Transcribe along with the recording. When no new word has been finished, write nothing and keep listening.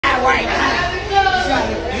right now.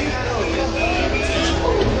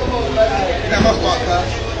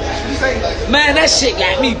 Man, that shit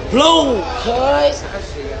got me blown, cuz.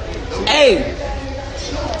 Hey.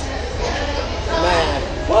 Man,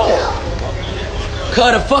 whoa.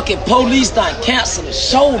 Cuz the fucking police done cancel the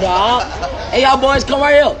show, dog. Hey, y'all boys, come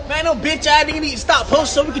right here. Man, no bitch ass nigga need to stop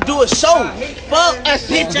posting so we can do a show. Fuck that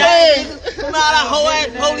bitch ass. Come out that whole ass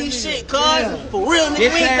police shit, cuz. For real, nigga,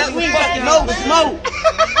 we ain't fucking no smoke.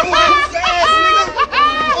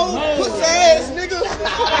 Pussy ass nigga.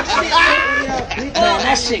 Man,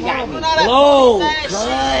 that shit got me blown,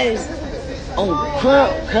 cuz. On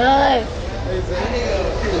crap, cuz.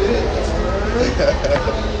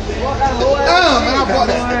 Damn, man, I bought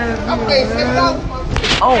that. I paid $50.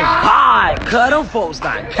 Oh God, cuz them folks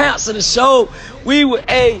done cancel the show. We were,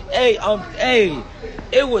 hey,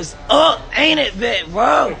 it was up, ain't it, Vic,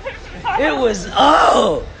 bro? It was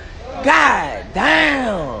up. God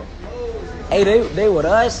damn. Hey, they with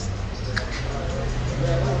us.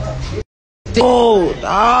 Oh,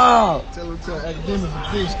 dog. Tell him academic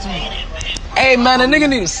fish too. Hey, man, the nigga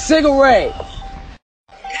need a cigarette.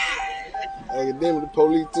 Academic the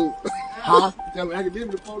police too. Huh? Tell him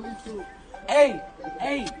academic the police too. Hey,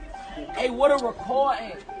 what a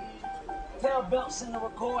recording. Tell Belt send a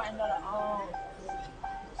recording of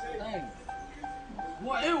the thing.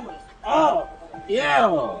 Well, it was up.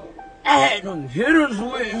 Yeah. I had them hitters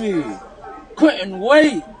with me. Couldn't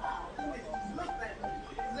wait.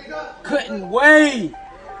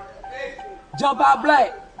 Jump out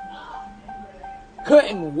black.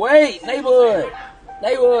 Couldn't wait. Neighborhood,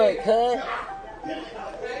 cuz.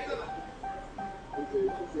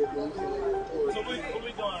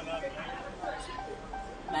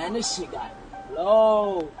 Man, this shit got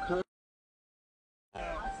low, cuz.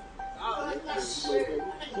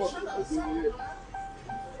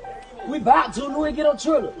 We about to, we get on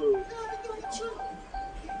trigger.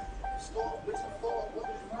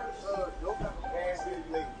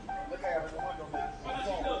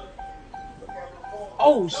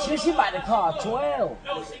 Oh shit, she about to call 12.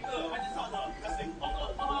 No, she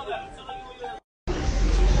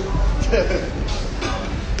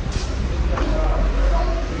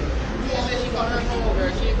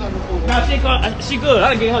good. I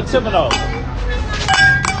done get her tipping off.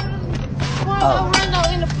 Quando Rondo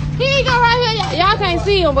in the. Here you go right here. Y'all can't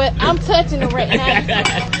see him, but I'm touching him right now.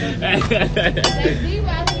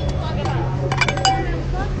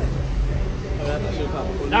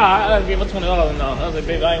 Nah, I gave her $20 now. I was like,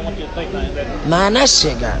 baby, I ain't want you to think nothing. Man, that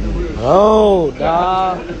shit got me. Oh,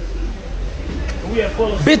 dog.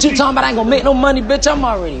 Bitch, you talking about I ain't gonna make no money, bitch? I'm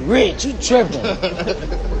already rich. You tripping.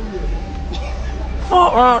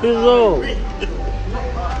 Fuck around this old.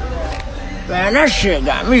 Man, that shit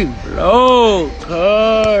got me blown,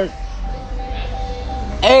 cuz.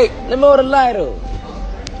 Hey, let me order the lighter.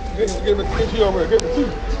 Get him over here. Get him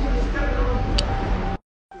two.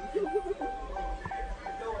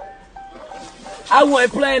 I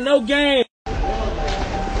wasn't playing no game.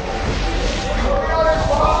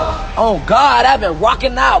 Oh God, I've been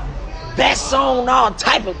rocking out best song, all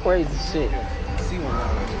type of crazy shit.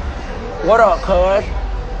 What up, cuz?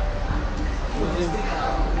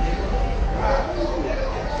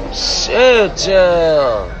 Shit,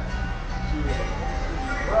 yeah.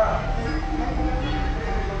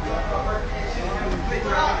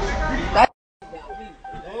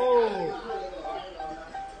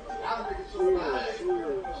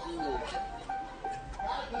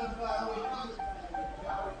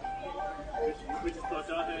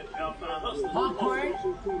 Popcorn,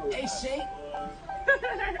 hey shake.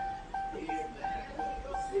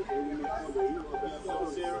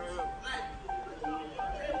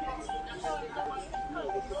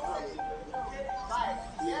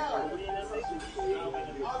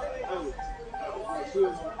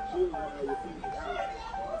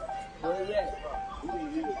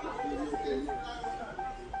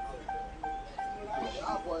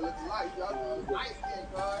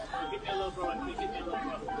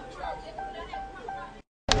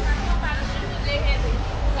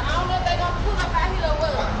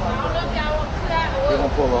 They're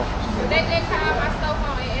gonna pull off. They called my cell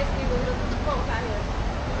phone and asked me to look at the folks out here.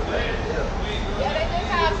 Yeah, they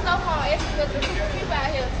called cell phone and asked me to look at the people out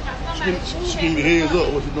here. Just give me the heads up.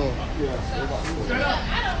 What you doing? I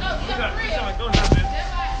don't know. You're real. That's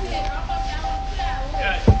why I said, I don't know if y'all want to play out with.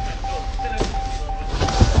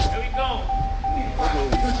 Here we go.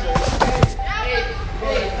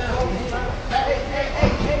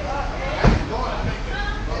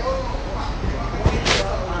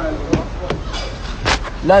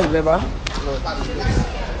 Love you, baby, bro.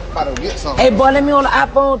 About to get something. Hey, boy, let me on the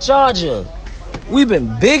iPhone charger. We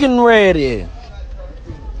been big and ready.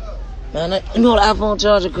 Man, you know the iPhone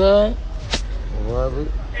charger, cuz?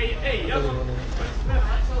 Hey,